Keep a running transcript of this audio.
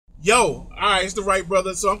Yo, all right, it's the right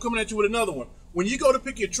brother. So I'm coming at you with another one. When you go to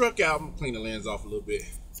pick your truck out, I'm gonna clean the lens off a little bit.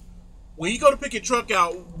 When you go to pick your truck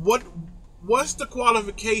out, what's the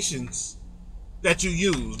qualifications that you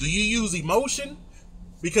use? Do you use emotion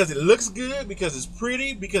because it looks good, because it's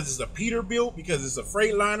pretty, because it's a Peterbilt, because it's a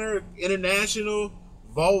Freightliner, International,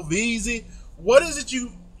 Volvese? What is it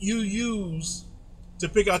you use to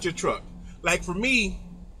pick out your truck? Like for me,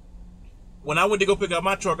 when I went to go pick up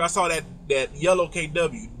my truck, I saw that yellow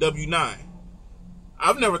KW W9.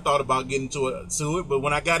 I've never thought about getting to it, but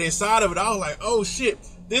when I got inside of it, I was like, oh shit,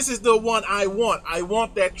 this is the one I want. I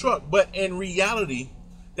want that truck. But in reality,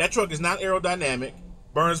 that truck is not aerodynamic,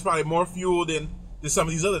 burns probably more fuel than some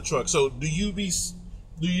of these other trucks. So do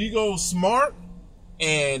you go smart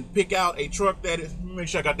and pick out a truck that is, make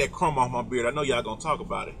sure I got that crumb off my beard. I know y'all gonna talk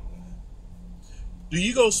about it. Do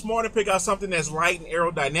you go smart and pick out something that's light and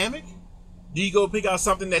aerodynamic? Do you go pick out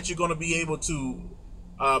something that you're going to be able to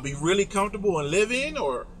be really comfortable and live in,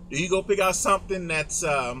 or do you go pick out something that's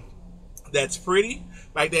pretty,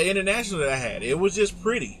 like that International that I had? It was just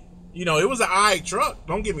pretty. You know, it was an alright truck.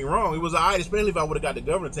 Don't get me wrong, it was alright, especially if I would have got the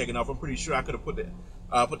governor taken off. I'm pretty sure I could have put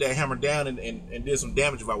that hammer down and did some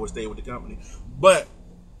damage if I would stay with the company. But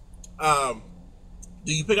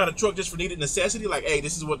do you pick out a truck just for needed necessity? Like, hey,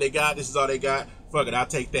 this is what they got, this is all they got, fuck it, I'll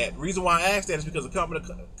take that. The reason why I asked that is because a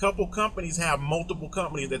couple companies have multiple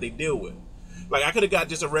companies that they deal with. Like, I could have got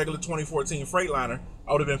just a regular 2014 Freightliner.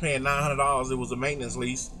 I would have been paying $900. It was a maintenance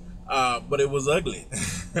lease, but it was ugly.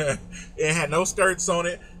 It had no skirts on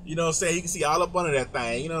it. You know what I'm saying? You can see all up under that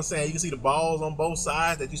thing. You know what I'm saying? You can see the balls on both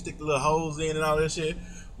sides that you stick the little holes in and all that shit.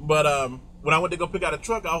 But when I went to go pick out a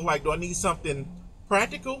truck, I was like, do I need something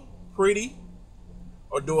practical, pretty,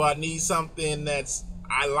 or do I need something that's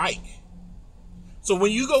I like? So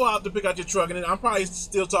when you go out to pick out your truck, and I'm probably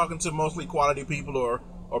still talking to mostly quality people or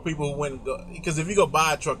people who went, because if you go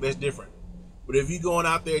buy a truck, that's different. But if you're going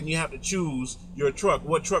out there and you have to choose your truck,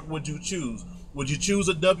 what truck would you choose? Would you choose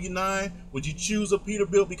a W9? Would you choose a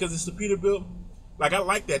Peterbilt because it's a Peterbilt? Like, I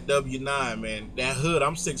like that W9, man. That hood,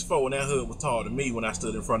 I'm 6'4", and that hood was taller than me when I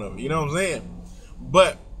stood in front of it. You know what I'm saying?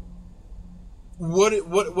 But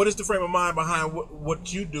what is the frame of mind behind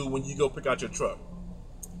what you do when you go pick out your truck?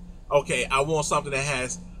 Okay, I want something that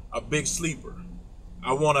has a big sleeper.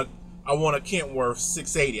 I want a Kentworth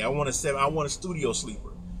 680. I want a studio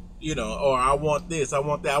sleeper. You know, or I want this, I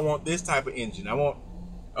want that, I want this type of engine. I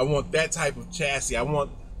want that type of chassis. I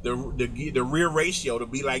want the rear ratio to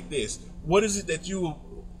be like this. What is it that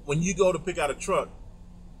when you go to pick out a truck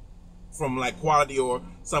from like Quality or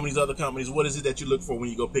some of these other companies, what is it that you look for when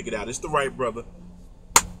you go pick it out? It's the right brother.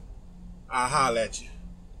 I'll holler at you.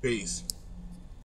 Peace.